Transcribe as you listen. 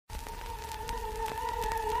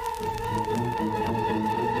You're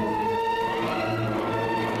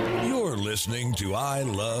listening to I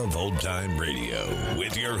Love Old Time Radio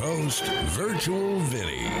with your host, Virtual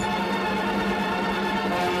Vinny.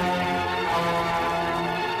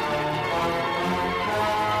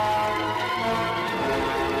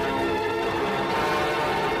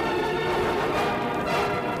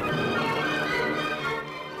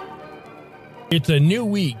 It's a new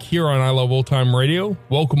week here on I Love Old Time Radio.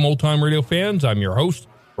 Welcome, Old Time Radio fans. I'm your host,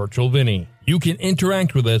 Virtual Vinny. You can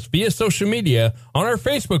interact with us via social media on our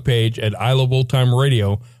Facebook page at I Love Old Time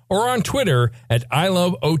Radio or on Twitter at I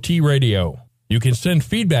Love OT Radio. You can send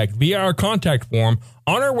feedback via our contact form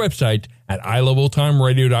on our website at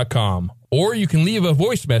iloveoldtimeradio.com, or you can leave a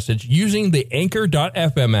voice message using the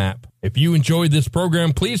Anchor.fm app. If you enjoyed this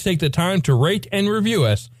program, please take the time to rate and review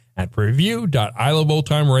us at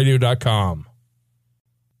review.iloveoldtimeradio.com.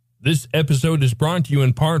 This episode is brought to you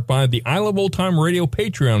in part by the I Love Old Time Radio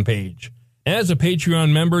Patreon page. As a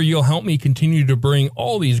Patreon member, you'll help me continue to bring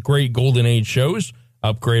all these great Golden Age shows,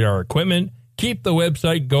 upgrade our equipment, keep the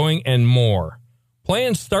website going, and more.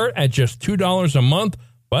 Plans start at just $2 a month,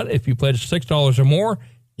 but if you pledge $6 or more,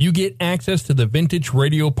 you get access to the Vintage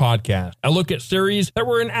Radio Podcast, a look at series that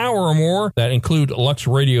were an hour or more that include Lux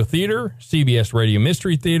Radio Theater, CBS Radio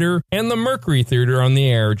Mystery Theater, and the Mercury Theater on the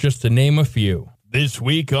Air, just to name a few. This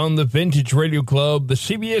week on the Vintage Radio Club, the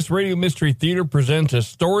CBS Radio Mystery Theater presents a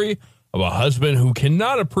story of a husband who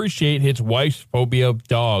cannot appreciate his wife's phobia of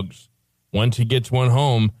dogs. Once he gets one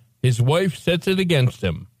home, his wife sets it against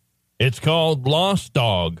him. It's called Lost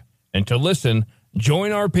Dog, and to listen,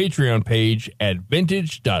 join our Patreon page at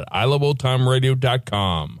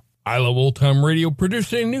vintage.iloveoldtimeradio.com. I Love Old Time Radio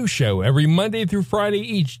produces a new show every Monday through Friday,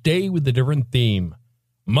 each day with a different theme.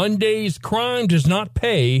 Monday's Crime Does Not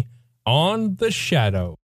Pay on The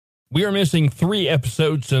Shadow. We are missing 3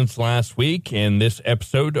 episodes since last week, and this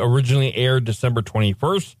episode originally aired December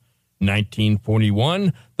 21st,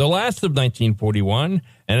 1941, the last of 1941,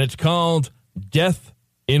 and it's called Death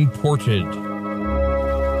Imported.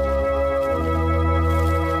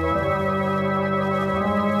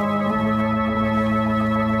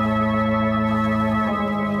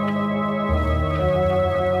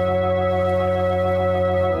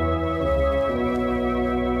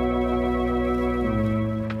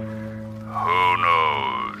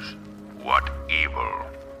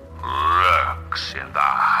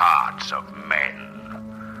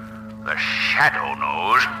 Shadow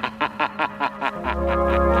knows.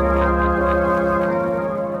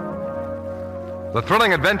 The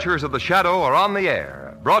thrilling adventures of the Shadow are on the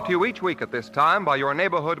air, brought to you each week at this time by your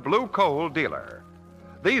neighborhood Blue Coal dealer.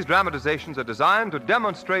 These dramatizations are designed to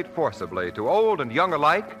demonstrate forcibly to old and young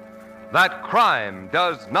alike that crime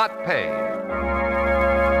does not pay.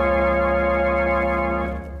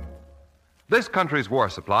 This country's war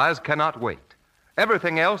supplies cannot wait.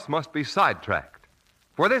 Everything else must be sidetracked.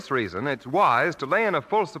 For this reason, it's wise to lay in a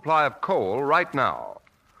full supply of coal right now.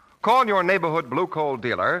 Call your neighborhood Blue Coal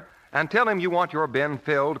dealer and tell him you want your bin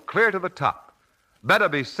filled clear to the top. Better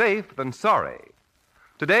be safe than sorry.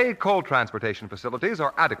 Today, coal transportation facilities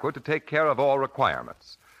are adequate to take care of all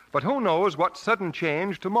requirements. But who knows what sudden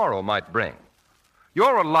change tomorrow might bring?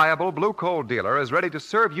 Your reliable Blue Coal dealer is ready to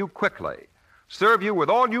serve you quickly, serve you with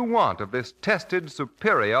all you want of this tested,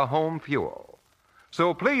 superior home fuel.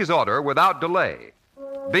 So please order without delay.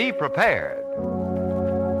 Be prepared.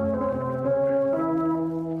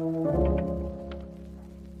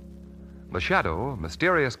 The Shadow,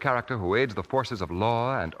 mysterious character who aids the forces of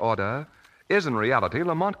law and order, is in reality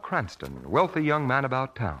Lamont Cranston, wealthy young man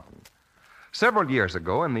about town. Several years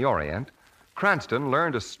ago in the Orient, Cranston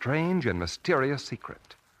learned a strange and mysterious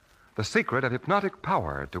secret. The secret of hypnotic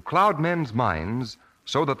power to cloud men's minds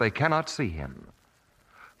so that they cannot see him.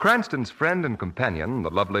 Cranston's friend and companion,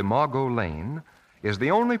 the lovely Margot Lane, is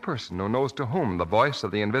the only person who knows to whom the voice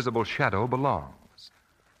of the invisible Shadow belongs.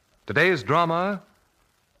 Today's drama,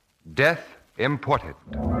 Death Imported.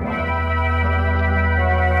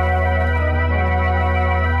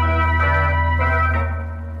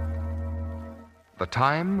 The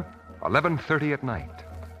time, 11:30 at night.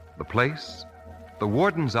 The place, the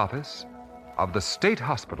warden's office of the State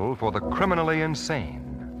Hospital for the Criminally Insane.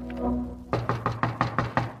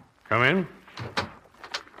 Come in.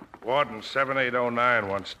 Warden 7809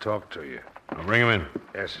 wants to talk to you. I'll bring him in.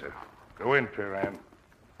 Yes, sir. Go in, Piran.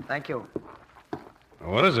 Thank you.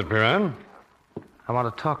 What is it, Piran? I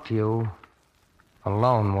want to talk to you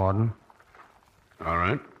alone, Warden. All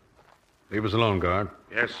right. Leave us alone, guard.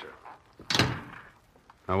 Yes, sir.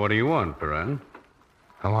 Now, what do you want, Piran?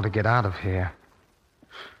 I want to get out of here.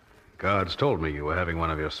 Guards told me you were having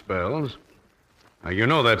one of your spells. Now, you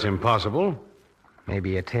know that's impossible.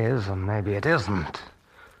 Maybe it is, or maybe it isn't.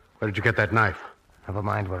 Where did you get that knife? Never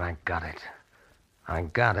mind where I got it. I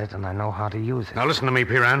got it, and I know how to use it. Now listen to me,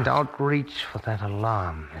 Piran. Don't reach for that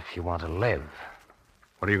alarm if you want to live.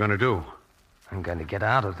 What are you going to do? I'm going to get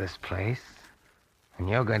out of this place, and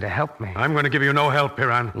you're going to help me. I'm going to give you no help,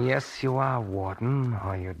 Piran. Yes, you are, Warden,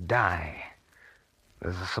 or you die.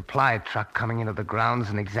 There's a supply truck coming into the grounds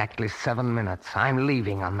in exactly 7 minutes. I'm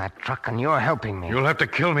leaving on that truck, and you're helping me. You'll have to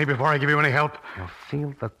kill me before I give you any help. You'll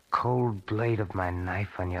feel the cold blade of my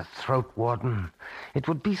knife on your throat, Warden. It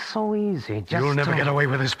would be so easy just You'll never get away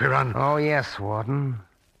with this, Piran. Oh, yes, Warden.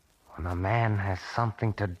 When a man has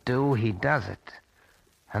something to do, he does it.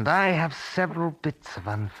 And I have several bits of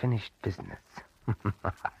unfinished business.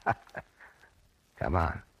 Come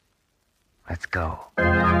on. Let's go.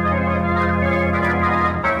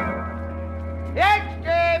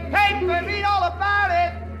 Extra paper, read all about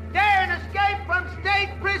it. Daring escape from state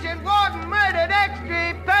prison, warden murdered.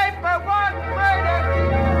 Extra paper, warden murdered.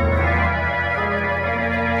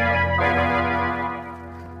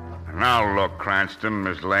 Now look, Cranston,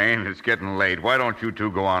 Miss Lane, it's getting late. Why don't you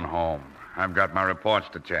two go on home? I've got my reports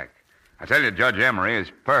to check. I tell you, Judge Emery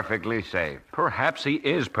is perfectly safe. Perhaps he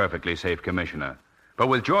is perfectly safe, Commissioner. But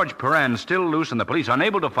with George Perrin still loose and the police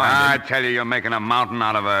unable to find I him... tell you, you're making a mountain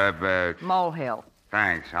out of a... Molehill.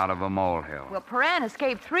 Thanks, out of a molehill. Well, Perrin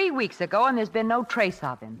escaped 3 weeks ago, and there's been no trace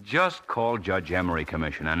of him. Just call Judge Emery,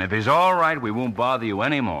 Commissioner, and if he's all right, we won't bother you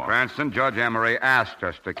anymore. Cranston, Judge Emery asked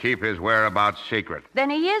us to keep his whereabouts secret. Then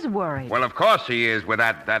he is worried. Well, of course he is, with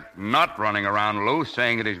that nut running around loose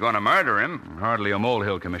saying that he's going to murder him. Hardly a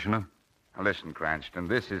molehill, Commissioner. Now, listen, Cranston,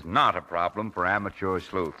 this is not a problem for amateur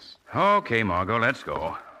sleuths. Okay, Margot, let's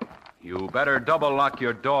go. You better double lock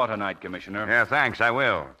your door tonight, Commissioner. Yeah, thanks, I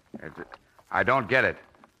will. I don't get it.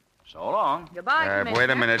 So long. Goodbye, Commissioner. Wait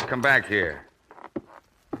a minute, come back here.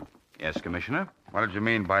 Yes, Commissioner? What did you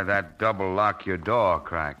mean by that double lock your door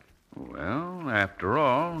crack? Well, after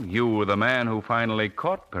all, you were the man who finally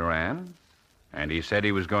caught Perrin, and he said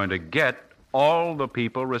he was going to get all the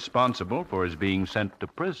people responsible for his being sent to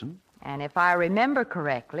prison. And if I remember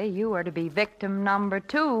correctly, you were to be victim number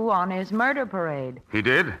 2 on his murder parade. He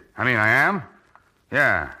did? I mean, I am?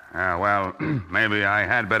 Yeah. Well, maybe I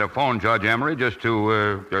had better phone Judge Emery just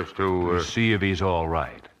to see if he's all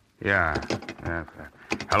right. Yeah.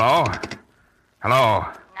 Hello? Hello?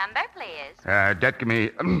 Number, please. Get me...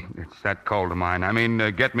 it's that cold of mine. I mean,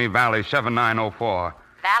 get me Valley 7904.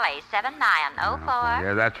 Valley 7904.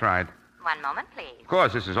 Yeah, that's right. One moment, please. Of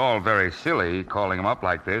course, this is all very silly, calling him up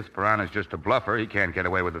like this. Piranha's just a bluffer. He can't get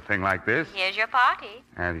away with a thing like this. Here's your party.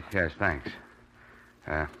 Yes, thanks.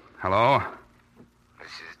 Hello?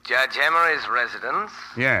 This is Judge Emery's residence.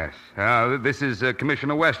 Yes. This is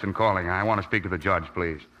Commissioner Weston calling. I want to speak to the judge,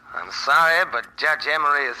 please. I'm sorry, but Judge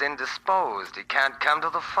Emery is indisposed. He can't come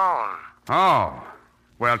to the phone. Oh.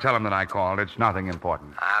 Well, tell him that I called. It's nothing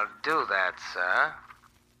important. I'll do that, sir.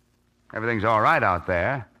 Everything's all right out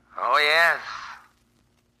there. Oh, yes.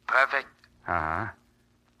 Perfect.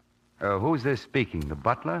 Uh-huh. Who's this speaking? The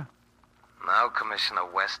butler? No, Commissioner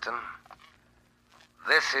Weston.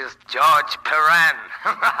 This is George Perrin.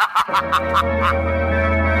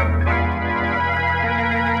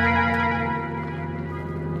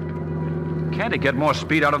 Can't he get more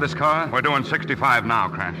speed out of this car? We're doing 65 now,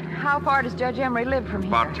 Cranston. How far does Judge Emery live from here?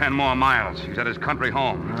 About 10 more miles. He's at his country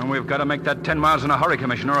home. And we've got to make that 10 miles in a hurry,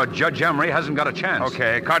 Commissioner, or Judge Emery hasn't got a chance.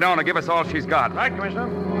 Okay. Cardona, give us all she's got. Right, Commissioner.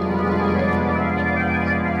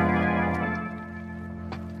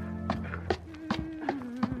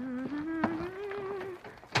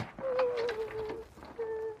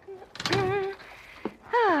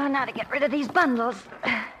 Oh, now to get rid of these bundles.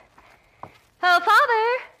 Oh,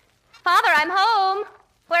 Father! Father, I'm home.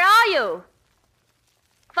 Where are you?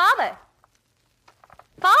 Father!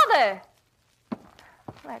 Father!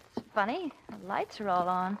 That's funny. The lights are all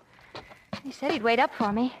on. He said he'd wait up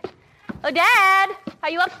for me. Oh, Dad! Are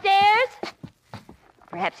you upstairs?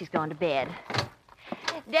 Perhaps he's gone to bed.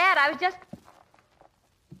 Dad, I was just...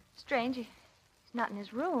 Strange, he's not in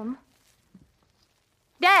his room.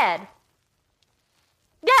 Dad!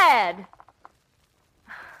 Dad!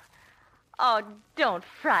 Oh, don't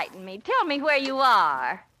frighten me. Tell me where you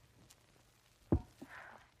are.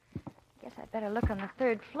 Guess I'd better look on the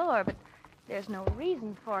 3rd floor, but there's no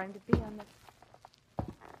reason for him to be on the...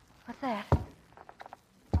 What's that?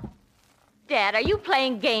 Dad, are you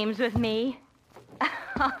playing games with me?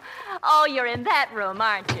 Oh, you're in that room,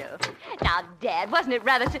 aren't you? Now, Dad, wasn't it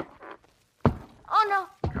rather... Oh,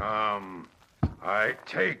 no. Come. I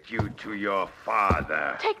take you to your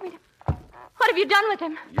father. Take me to... What have you done with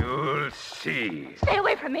him? You'll see. Stay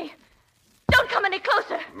away from me. Don't come any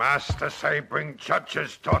closer. Master say bring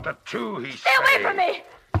judge's daughter too, he Stay away from me.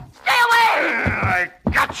 Stay away. I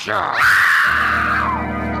gotcha.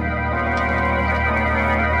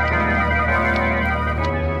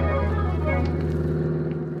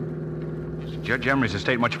 Judge Emery's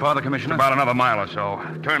estate much farther, Commissioner? About another mile or so.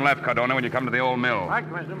 Turn left, Cardona, when you come to the old mill. Right,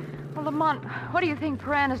 Commissioner. Well, Lamont, what do you think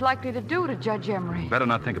Perrin is likely to do to Judge Emery? Better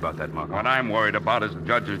not think about that, Margot. What I'm worried about is the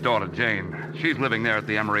judge's daughter, Jane. She's living there at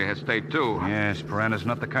the Emery estate, too. Yes, Perrin is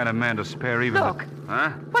not the kind of man to spare even... Look.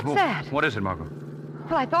 Huh? What's that? What is it, Margot?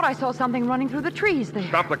 Well, I thought I saw something running through the trees there.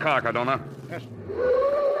 Stop the car, Cardona. Yes.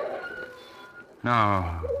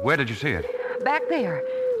 Now, where did you see it? Back there.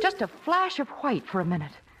 Just a flash of white for a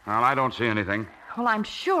minute. Well, I don't see anything. Well, I'm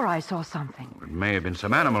sure I saw something. It may have been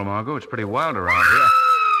some animal, Margot. It's pretty wild around here.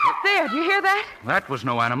 There, do you hear that? That was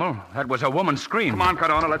no animal. That was a woman's scream. Come on,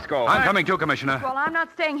 Cardona, let's go. I'm coming too, Commissioner. Well, I'm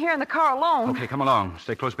not staying here in the car alone. Okay, come along.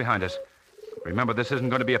 Stay close behind us. Remember, this isn't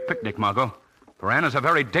going to be a picnic, Margot. Perrin is a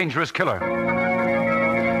very dangerous killer.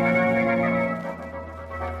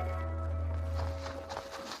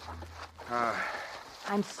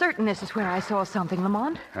 I'm certain this is where I saw something,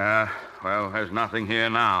 Lamont. Well, there's nothing here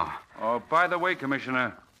now. Oh, by the way,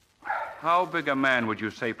 Commissioner, how big a man would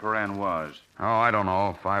you say Perrin was? Oh, I don't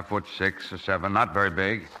know, 5'6" or 7, not very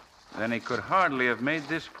big. Then he could hardly have made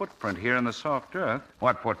this footprint here in the soft earth.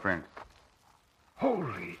 What footprint?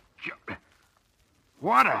 Holy...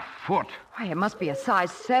 What a foot! Why, it must be a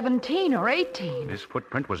size 17 or 18. This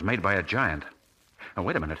footprint was made by a giant. Now,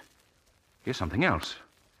 wait a minute. Here's something else.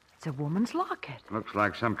 It's a woman's locket. Looks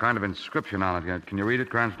like some kind of inscription on it. Can you read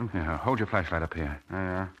it, Cranston? Yeah, hold your flashlight up here.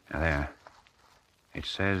 Yeah. There. It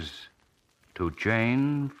says, to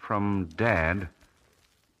Jane from Dad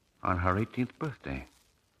on her 18th birthday.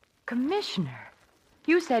 Commissioner,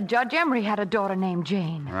 you said Judge Emery had a daughter named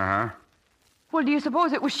Jane. Uh-huh. Well, do you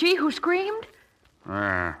suppose it was she who screamed?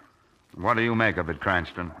 What do you make of it,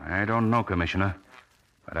 Cranston? I don't know, Commissioner.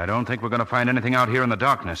 But I don't think we're going to find anything out here in the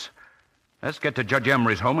darkness. Let's get to Judge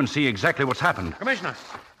Emery's home and see exactly what's happened.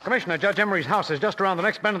 Commissioner, Judge Emery's house is just around the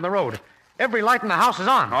next bend in the road. Every light in the house is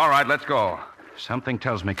on. All right, let's go. Something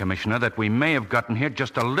tells me, Commissioner, that we may have gotten here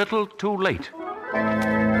just a little too late.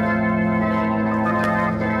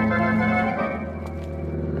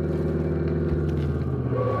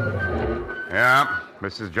 Yeah,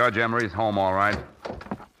 this is Judge Emery's home, all right.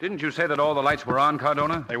 Didn't you say that all the lights were on,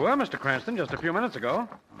 Cardona? They were, Mr. Cranston, just a few minutes ago.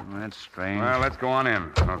 Oh, that's strange. Well, let's go on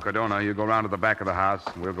in. Now, Cardona, you go round to the back of the house,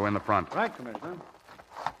 and we'll go in the front. Right, Commissioner.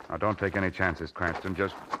 Now, don't take any chances, Cranston.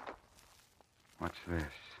 Just... What's this?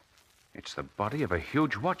 It's the body of a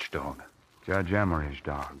huge watchdog. Judge Emery's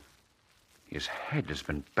dog. His head has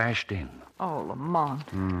been bashed in. Oh, Lamont.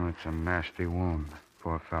 It's a nasty wound.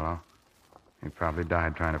 Poor fellow. He probably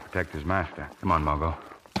died trying to protect his master. Come on, Margot.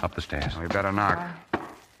 Up the stairs. We better knock.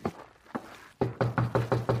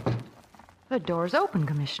 The door's open,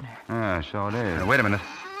 Commissioner. Yeah, so it is. Wait a minute.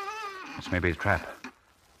 This may be a trap.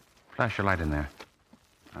 Flash your light in there.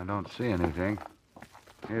 I don't see anything.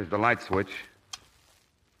 Here's the light switch.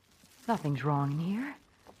 Nothing's wrong in here.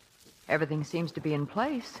 Everything seems to be in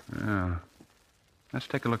place. Yeah. Let's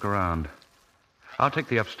take a look around. I'll take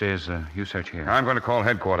the upstairs. You search here. I'm going to call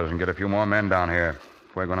headquarters and get a few more men down here.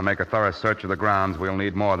 If we're going to make a thorough search of the grounds, we'll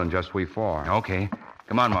need more than just we four. Okay.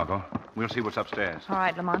 Come on, Margot. We'll see what's upstairs. All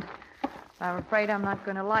right, Lamont. I'm afraid I'm not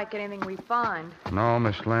going to like anything we find. No,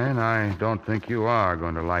 Miss Lane, I don't think you are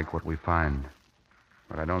going to like what we find.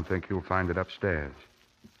 But I don't think you'll find it upstairs.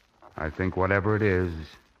 I think whatever it is,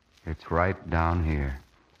 it's right down here.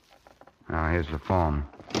 Now, here's the phone.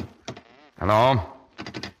 Hello?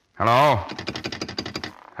 Hello?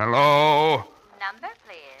 Hello? Number,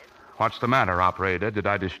 please. What's the matter, operator? Did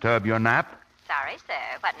I disturb your nap? Sorry,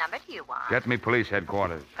 sir. What number do you want? Get me police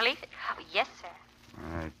headquarters. Police? Oh, yes, sir.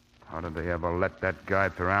 All right. How did they ever let that guy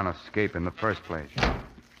Perrin escape in the first place?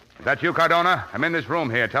 Is that you, Cardona? I'm in this room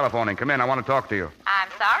here, telephoning. Come in. I want to talk to you. I'm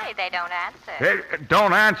sorry they don't answer. They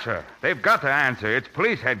don't answer. They've got to answer. It's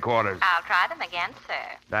police headquarters. I'll try them again,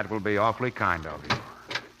 sir. That will be awfully kind of you.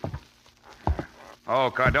 Oh,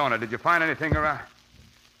 Cardona, did you find anything around?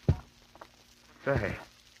 Say,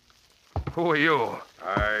 who are you?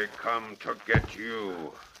 I come to get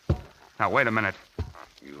you. Now, wait a minute.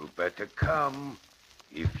 You better come.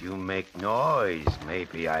 If you make noise,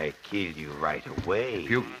 maybe I kill you right away. If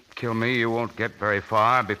you kill me, you won't get very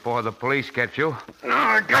far before the police get you. No,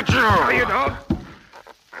 I got you. No, you don't.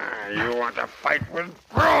 You want to fight with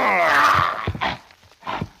Brawler?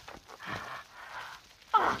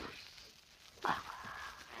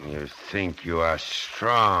 You think you are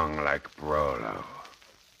strong like Brawler.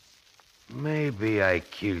 Maybe I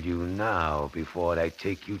kill you now before I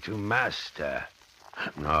take you to Master.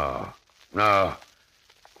 No.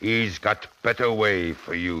 He's got better way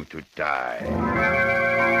for you to die.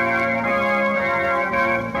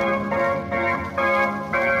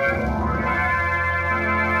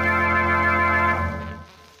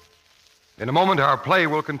 In a moment, our play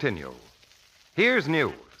will continue. Here's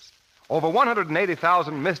news. Over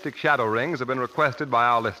 180,000 Mystic Shadow Rings have been requested by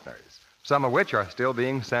our listeners, some of which are still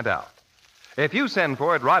being sent out. If you send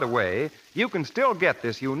for it right away, you can still get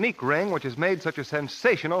this unique ring which has made such a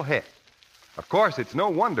sensational hit. Of course, it's no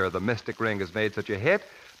wonder the Mystic Ring has made such a hit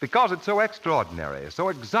because it's so extraordinary, so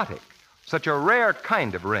exotic, such a rare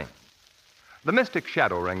kind of ring. The Mystic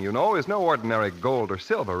Shadow Ring, you know, is no ordinary gold or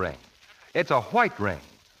silver ring. It's a white ring,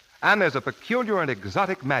 and there's a peculiar and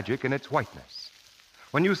exotic magic in its whiteness.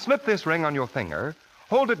 When you slip this ring on your finger,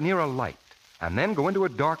 hold it near a light, and then go into a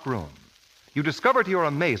dark room. You discover to your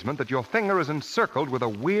amazement that your finger is encircled with a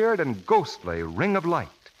weird and ghostly ring of light.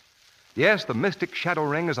 Yes, the Mystic Shadow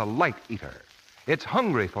Ring is a light eater. It's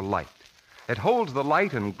hungry for light. It holds the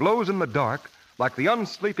light and glows in the dark like the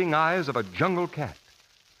unsleeping eyes of a jungle cat.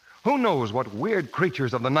 Who knows what weird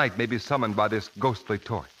creatures of the night may be summoned by this ghostly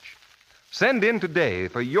torch? Send in today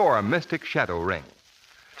for your Mystic Shadow Ring.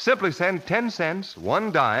 Simply send 10 cents,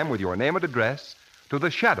 1 dime with your name and address to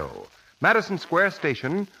The Shadow, Madison Square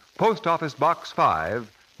Station, Post Office Box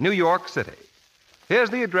 5, New York City. Here's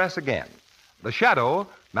the address again. The Shadow,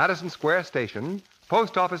 Madison Square Station,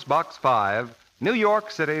 Post Office Box 5, New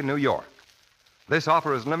York City, New York. This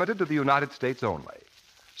offer is limited to the United States only.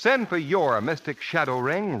 Send for your Mystic Shadow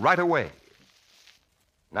Ring right away.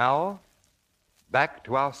 Now, back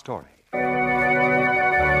to our story.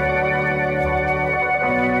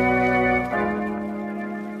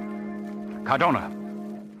 Cardona!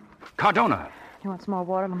 You want some more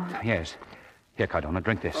water, Lamont? Yes. Here, Cardona,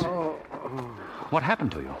 drink this. What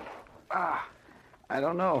happened to you? I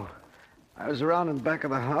don't know. I was around in the back of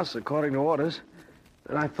the house according to orders.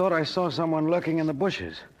 Then I thought I saw someone lurking in the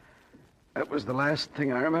bushes. That was the last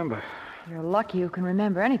thing I remember. You're lucky you can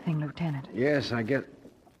remember anything, Lieutenant. Yes, I get...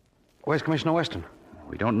 Where's Commissioner Weston?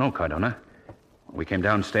 We don't know, Cardona. When we came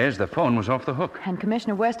downstairs, the phone was off the hook. And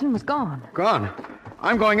Commissioner Weston was gone. Gone?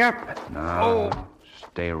 I'm going up. No.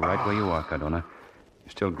 Stay right where you are, Cardona.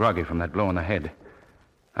 You're still groggy from that blow on the head.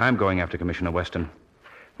 I'm going after Commissioner Weston.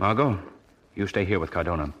 Margot, you stay here with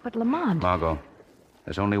Cardona. But Lamont... Margot,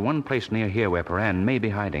 there's only one place near here where Perrin may be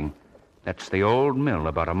hiding. That's the old mill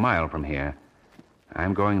about a mile from here.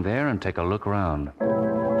 I'm going there and take a look around.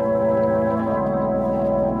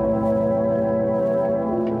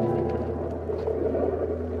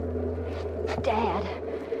 Dad,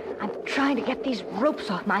 I'm trying to get these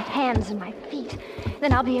ropes off my hands and my feet.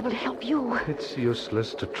 Then I'll be able to help you. It's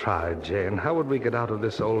useless to try, Jane. How would we get out of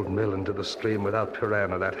this old mill into the stream without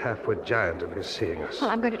Perrin or that half-wit giant of his seeing us? Well,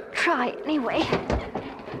 I'm going to try anyway.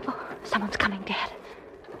 Oh, someone's coming, Dad.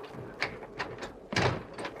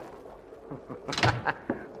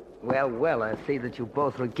 Well, I see that you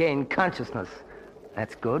both regained consciousness.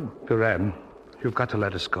 That's good. Perrin, you've got to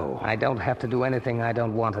let us go. I don't have to do anything I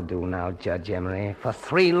don't want to do now, Judge Emery. For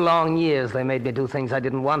 3 long years, they made me do things I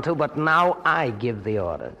didn't want to, but now I give the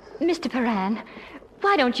orders. Mr. Perrin,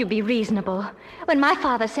 why don't you be reasonable? When my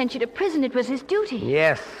father sent you to prison, it was his duty.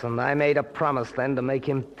 Yes, and I made a promise then to make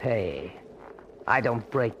him pay. I don't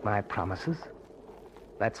break my promises.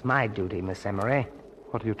 That's my duty, Miss Emery.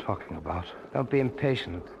 What are you talking about? Don't be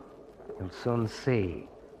impatient. You'll soon see.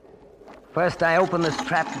 First, I open this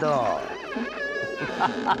trap door.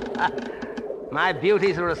 My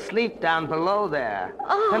beauties are asleep down below there.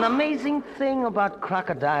 Oh. An amazing thing about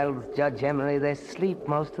crocodiles, Judge Emery, they sleep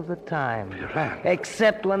most of the time. Perrin.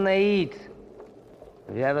 Except when they eat.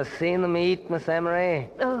 Have you ever seen them eat, Miss Emery?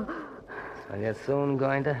 Oh. So you're soon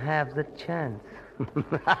going to have the chance.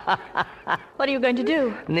 What are you going to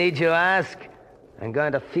do? Need you ask? I'm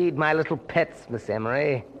going to feed my little pets, Miss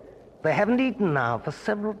Emery. They haven't eaten now for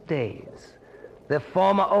several days. Their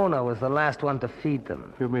former owner was the last one to feed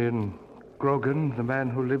them. You mean Grogan, the man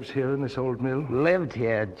who lives here in this old mill? Lived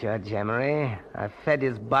here, Judge Emery. I fed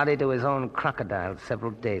his body to his own crocodile several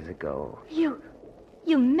days ago. You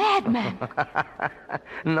madman.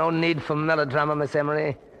 No need for melodrama, Miss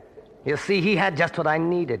Emery. You see, he had just what I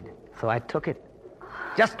needed, so I took it.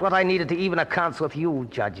 Just what I needed to even accounts with you,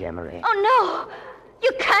 Judge Emery. Oh, no.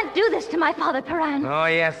 You can't do this to my father, Perrin. Oh,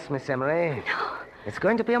 yes, Miss Emery. No. It's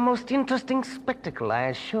going to be a most interesting spectacle, I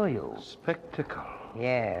assure you. Spectacle?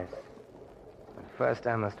 Yes. But first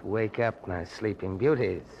I must wake up my sleeping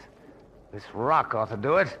beauties. This rock ought to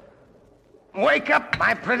do it. Wake up,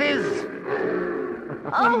 my pretties!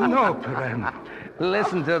 Oh, no, Perrin.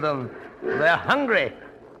 Listen to them. They're hungry.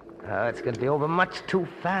 It's going to be over much too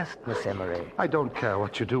fast, Miss Emery. I don't care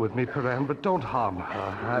what you do with me, Perrin, but don't harm her.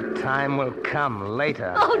 Our time will come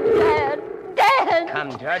later. Oh, Dad! Dad!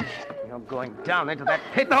 Come, Judge. You're going down into that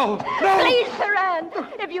pit. No! Please, Perrin!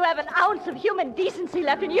 If you have an ounce of human decency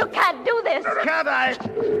left in you, you can't do this! Can't I?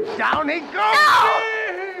 Down he goes!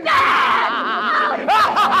 No! Dad!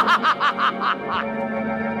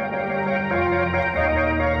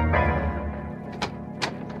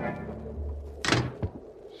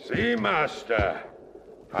 See, Master,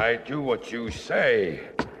 I do what you say.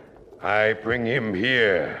 I bring him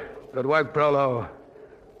here. Good work, Brolo.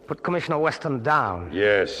 Put Commissioner Weston down.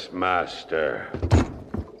 Yes, Master.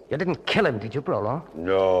 You didn't kill him, did you, Brolo?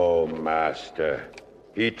 No, Master.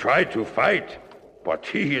 He tried to fight, but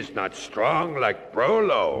he is not strong like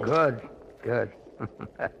Brolo. Good.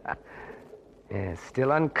 Yes,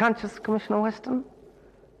 still unconscious, Commissioner Weston?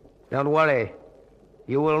 Don't worry.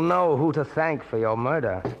 You will know who to thank for your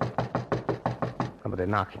murder. Somebody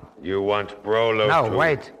knocking. You want Brolo No, to...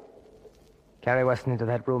 wait. Carry Weston into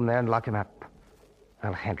that room there and lock him up.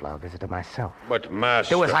 I'll handle our visitor myself. But,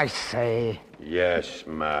 Master... Do as I say. Yes,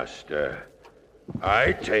 Master.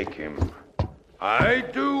 I take him. I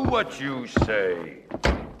do what you say.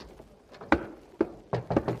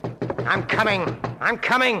 I'm coming.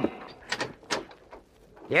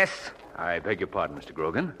 Yes? I beg your pardon, Mr.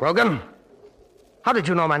 Grogan. Grogan? How did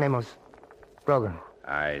you know my name was Grogan?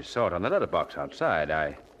 I saw it on the letterbox outside.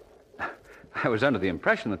 I was under the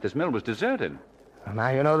impression that this mill was deserted. Well, now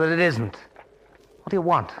you know that it isn't. What do you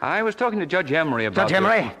want? I was talking to Judge Emery about... Judge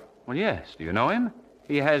Emery? Well, yes. Do you know him?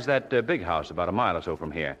 He has that big house about a mile or so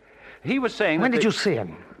from here. He was saying When did you see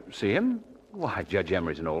him? See him? Why, Judge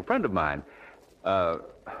Emery's an old friend of mine.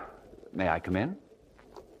 May I come in?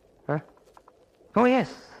 Huh? Oh,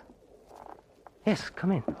 yes. Yes,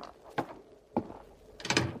 come in.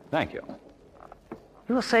 Thank you.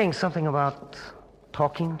 You were saying something about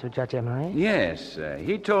talking to Judge Emery? Yes.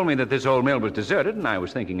 He told me that this old mill was deserted, and I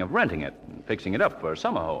was thinking of renting it and fixing it up for a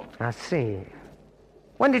summer home. I see.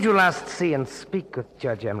 When did you last see and speak with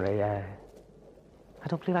Judge Emery? I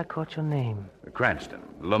don't believe I caught your name. Cranston.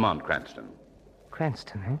 Lamont Cranston.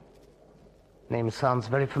 Cranston, eh? Name sounds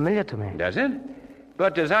very familiar to me. Does it?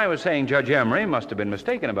 But as I was saying, Judge Emery must have been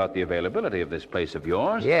mistaken about the availability of this place of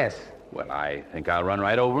yours. Yes. Well, I think I'll run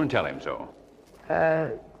right over and tell him so.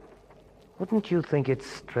 Wouldn't you think it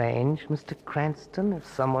strange, Mr. Cranston, if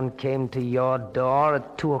someone came to your door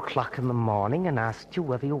at 2 o'clock in the morning and asked you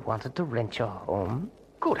whether you wanted to rent your home?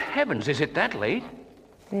 Good heavens, is it that late?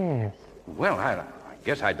 Yes. Well, I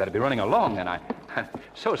guess I'd better be running along, then. I'm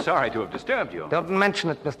so sorry to have disturbed you. Don't mention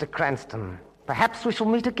it, Mr. Cranston. Perhaps we shall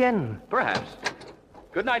meet again. Perhaps.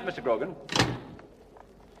 Good night, Mr. Grogan.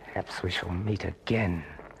 Perhaps we shall meet again.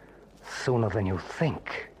 Sooner than you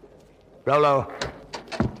think. Rollo.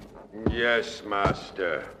 Yes,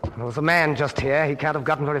 Master. There was a man just here. He can't have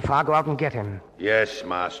gotten very far. Go out and get him. Yes,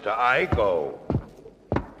 Master. I go.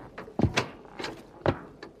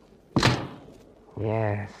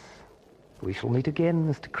 Yes. We shall meet again,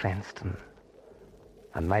 Mr. Cranston.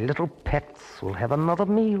 And my little pets will have another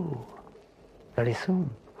meal very soon.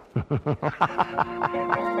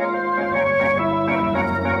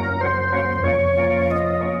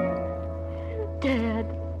 Dad.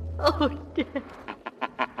 Oh, Dad.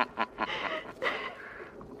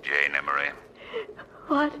 Jane Emery.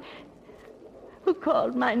 What? Who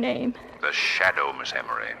called my name? The shadow, Miss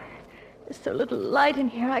Emery. There's so little light in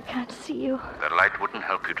here, I can't see you. The light wouldn't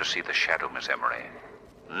help you to see the shadow, Miss Emery.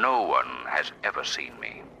 No one has ever seen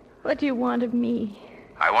me. What do you want of me?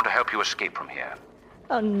 I want to help you escape from here.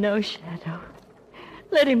 Oh, no, Shadow.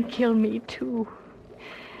 Let him kill me, too.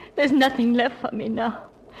 There's nothing left for me now.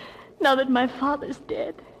 Now that my father's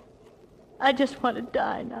dead. I just want to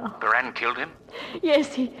die now. Perrin killed him?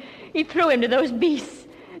 Yes, he threw him to those beasts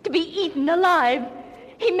to be eaten alive.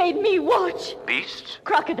 He made me watch. Beasts?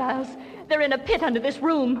 Crocodiles. They're in a pit under this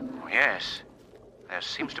room. Yes. There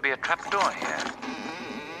seems to be a trapdoor here.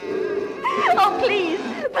 Oh, please.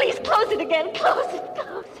 Please close it again. Close it.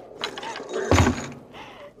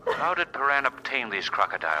 How did Perrin obtain these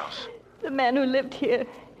crocodiles? The man who lived here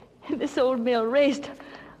in this old mill raised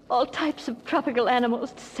all types of tropical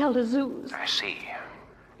animals to sell to zoos. I see.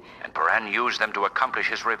 And Perrin used them to accomplish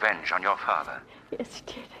his revenge on your father. Yes,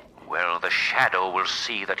 he did. Well, the shadow will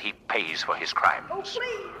see that he pays for his crimes. Oh,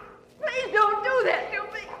 please. Please don't do that to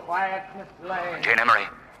me. Quiet, Miss Lane. Jane Emery,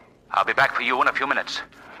 I'll be back for you in a few minutes.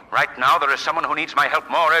 Right now, there is someone who needs my help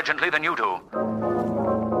more urgently than you do.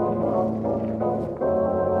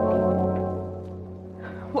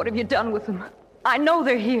 What have you done with them? I know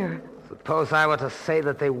they're here. The Suppose I were to say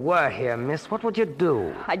that they were here, miss, what would you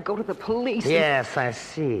do? I'd go to the police. Yes, I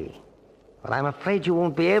see. But I'm afraid you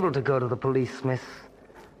won't be able to go to the police, miss,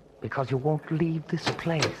 because you won't leave this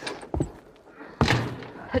place.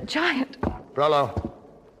 A giant. Brolo,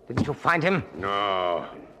 didn't you find him? No,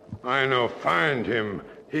 I no find him.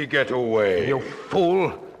 He get away. You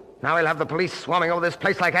fool. Now we'll have the police swarming over this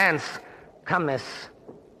place like ants. Come, miss.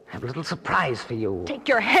 I have a little surprise for you. Take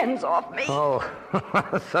your hands off me. Oh,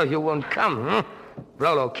 so you won't come, hmm?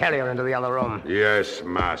 Rolo, carry her into the other room. Yes,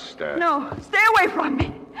 master. No, stay away from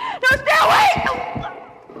me. No, stay away!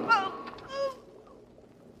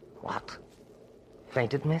 What?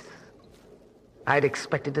 Fainted, miss? I'd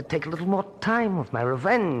expected to take a little more time with my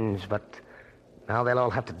revenge, but now they'll all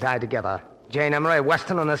have to die together. Jane Emery,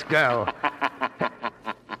 Weston, and this girl.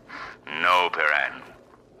 No, Piran.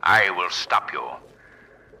 I will stop you.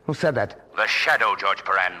 Who said that? The shadow, George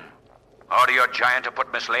Piran. Order your giant to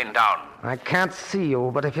put Miss Lane down. I can't see you,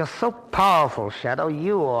 but if you're so powerful, Shadow,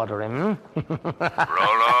 you order him.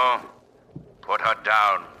 Rolo, put her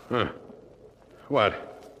down. Huh. What?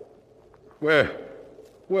 Where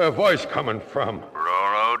voice coming from?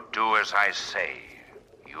 Rolo, do as I say.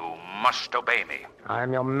 You must obey me.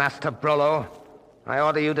 I'm your master, Brolo. I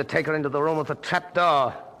order you to take her into the room with the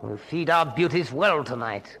trapdoor. We'll feed our beauties well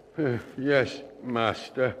tonight. Yes,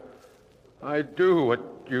 master. I do what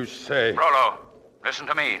you say. Rolo, listen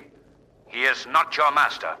to me. He is not your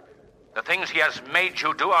master. The things he has made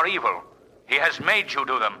you do are evil. He has made you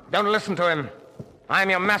do them. Don't listen to him. I'm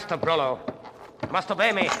your master, Brolo. You must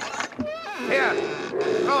obey me. Here,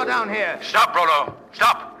 throw her down here. Stop, Rolo.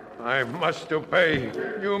 Stop. I must obey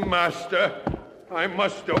you, master. I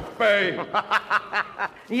must obey.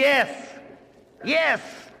 Yes. Yes.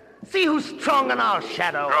 See who's strong in our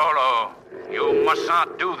shadow. Rolo, you must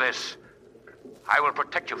not do this. I will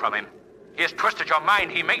protect you from him. He has twisted your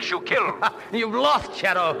mind. He makes you kill. You've lost,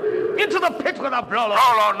 Shadow. Into the pit with her, Brolo.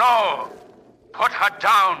 Rolo, no. Put her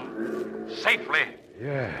down. Safely.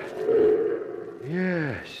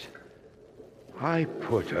 Yes. I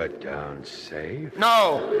put her down safe.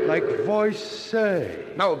 No. Like voice say.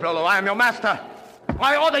 No, Brolo, I am your master.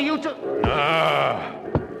 I order you to... Ah.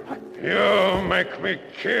 You make me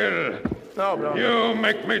kill. No, Brolo. You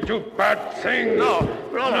make me do bad things. No,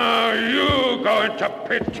 Brolo. Now you go into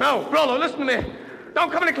pit. No, Brolo, listen to me. Don't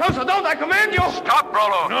come any closer, don't I command you? Stop,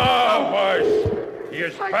 Rolo. No, voice. He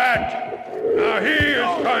is bad. Now he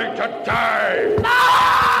is going to die.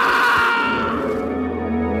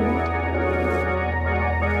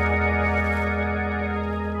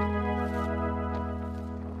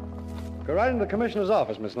 Go right into the commissioner's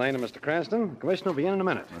office, Miss Lane and Mr. Cranston. Commissioner will be in a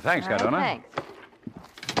minute. Well, thanks, Cardona. Thanks.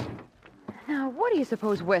 Now, what do you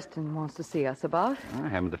suppose Weston wants to see us about? I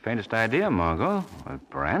haven't the faintest idea, Margot. The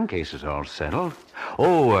Paran case is all settled.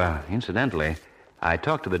 Oh, incidentally, I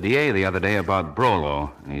talked to the DA the other day about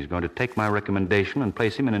Brolo. He's going to take my recommendation and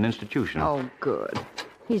place him in an institution. Oh, good.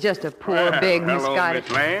 He's just a poor, big, misguided...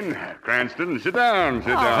 Miss Lane. Cranston, sit down, sit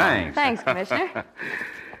down. Thanks. Thanks, Commissioner.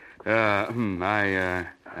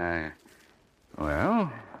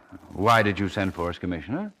 Well, why did you send for us,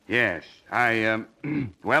 Commissioner? Yes,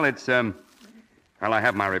 well, it's, well, I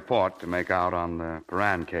have my report to make out on the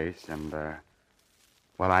Paran case, and,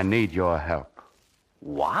 well, I need your help.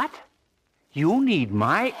 What? You need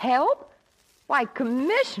my... Help? Why,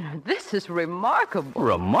 Commissioner, this is remarkable.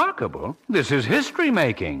 Remarkable? This is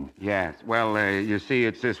history-making. Yes, well, you see,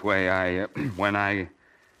 it's this way. When I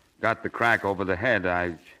got the crack over the head,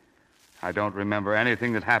 I don't remember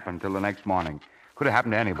anything that happened till the next morning. Could have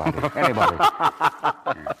happened to anybody.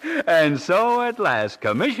 And so, at last,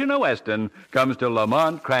 Commissioner Weston comes to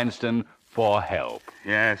Lamont Cranston for help.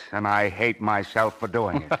 Yes, and I hate myself for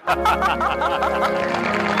doing it.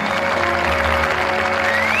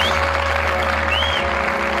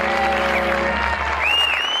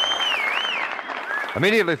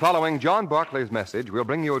 Immediately following John Barclay's message, we'll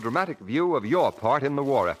bring you a dramatic view of your part in the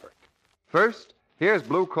war effort. First, here's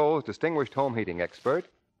Blue Coal's distinguished home heating expert,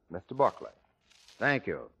 Mr. Barclay. Thank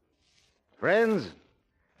you. Friends,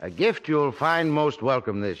 a gift you'll find most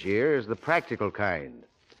welcome this year is the practical kind.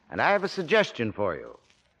 And I have a suggestion for you.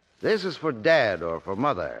 This is for Dad or for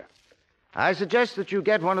Mother. I suggest that you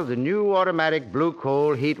get one of the new automatic Blue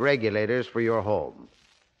Coal heat regulators for your home.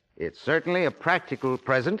 It's certainly a practical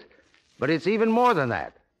present, but it's even more than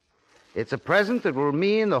that. It's a present that will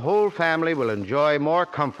mean the whole family will enjoy more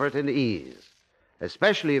comfort and ease.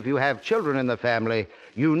 Especially if you have children in the family,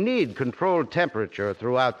 you need controlled temperature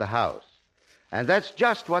throughout the house. And that's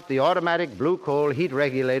just what the automatic Blue Coal heat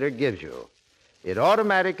regulator gives you. It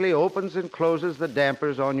automatically opens and closes the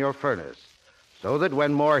dampers on your furnace, so that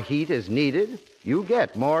when more heat is needed, you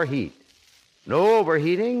get more heat. No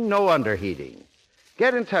overheating, no underheating.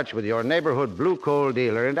 Get in touch with your neighborhood blue coal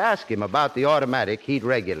dealer and ask him about the automatic heat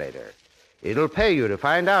regulator. It'll pay you to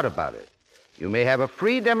find out about it. You may have a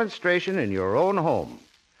free demonstration in your own home.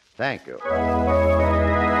 Thank you.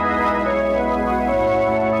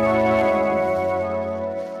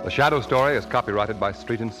 The Shadow Story is copyrighted by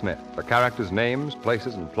Street and Smith. The characters' names,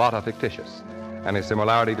 places, and plot are fictitious. Any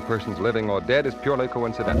similarity to persons living or dead is purely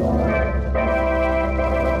coincidental.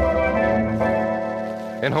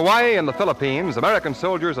 In Hawaii and the Philippines, American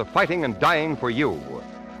soldiers are fighting and dying for you.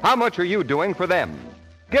 How much are you doing for them?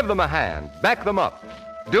 Give them a hand. Back them up.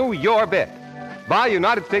 Do your bit. Buy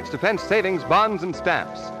United States Defense Savings Bonds and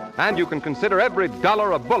Stamps, and you can consider every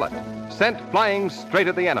dollar a bullet sent flying straight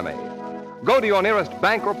at the enemy. Go to your nearest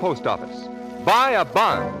bank or post office. Buy a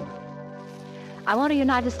bond. I want a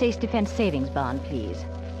United States Defense Savings Bond, please.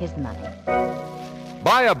 Here's the money.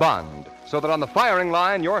 Buy a bond so that on the firing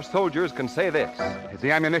line your soldiers can say this. Is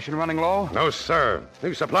the ammunition running low? No, sir.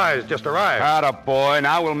 New supplies just arrived. Attaboy.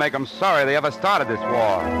 Now we'll make them sorry they ever started this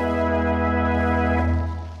war.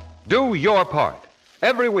 Do your part.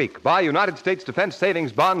 Every week, buy United States Defense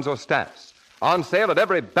Savings Bonds or Stamps. On sale at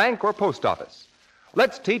every bank or post office.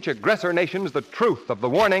 Let's teach aggressor nations the truth of the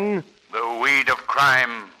warning. The weed of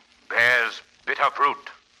crime bears bitter fruit.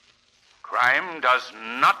 Crime does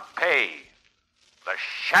not pay. The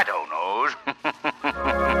Shadow knows.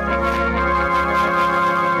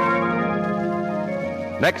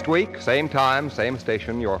 Next week, same time, same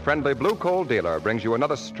station, your friendly blue coal dealer brings you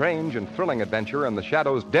another strange and thrilling adventure in the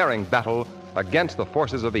Shadow's daring battle against the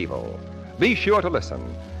forces of evil. Be sure to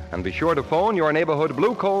listen, and be sure to phone your neighborhood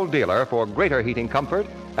blue coal dealer for greater heating comfort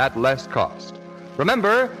at less cost.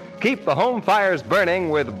 Remember, keep the home fires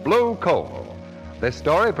burning with blue coal. This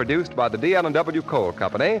story produced by the DL&W Coal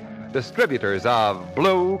Company, distributors of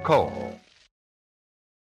blue coal.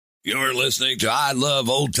 You're listening to I Love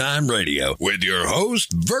Old Time Radio with your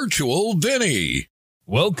host, Virtual Vinny.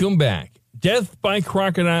 Welcome back. Death by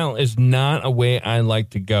crocodile is not a way I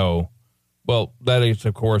like to go. Well, that is,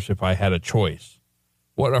 of course, if I had a choice.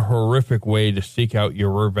 What a horrific way to seek out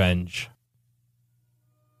your revenge.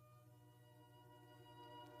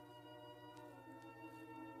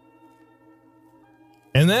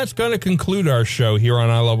 And that's going to conclude our show here on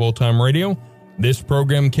I Love Old Time Radio. This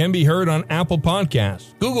program can be heard on Apple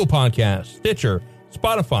Podcasts, Google Podcasts, Stitcher,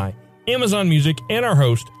 Spotify, Amazon Music, and our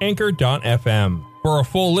host, Anchor.fm. For a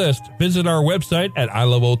full list, visit our website at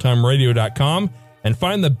iloveoldtimeradio.com and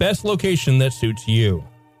find the best location that suits you.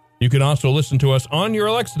 You can also listen to us on your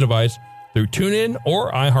Alexa device through TuneIn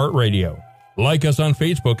or iHeartRadio. Like us on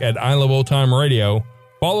Facebook at I Love Old Time Radio.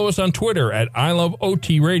 Follow us on Twitter at I Love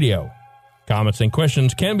OT Radio. Comments and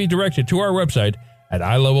questions can be directed to our website at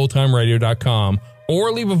iloveoldtimeradio.com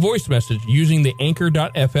or leave a voice message using the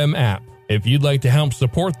Anchor.fm app. If you'd like to help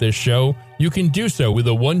support this show, you can do so with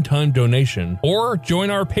a one-time donation or join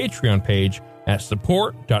our Patreon page at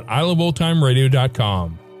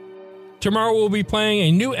support.iloveoldtimeradio.com. Tomorrow we'll be playing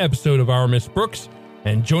a new episode of Our Miss Brooks,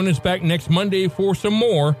 and join us back next Monday for some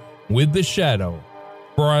more with The Shadow.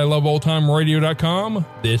 For iloveoldtimeradio.com,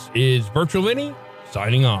 this is Virtual Vinny,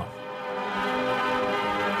 signing off.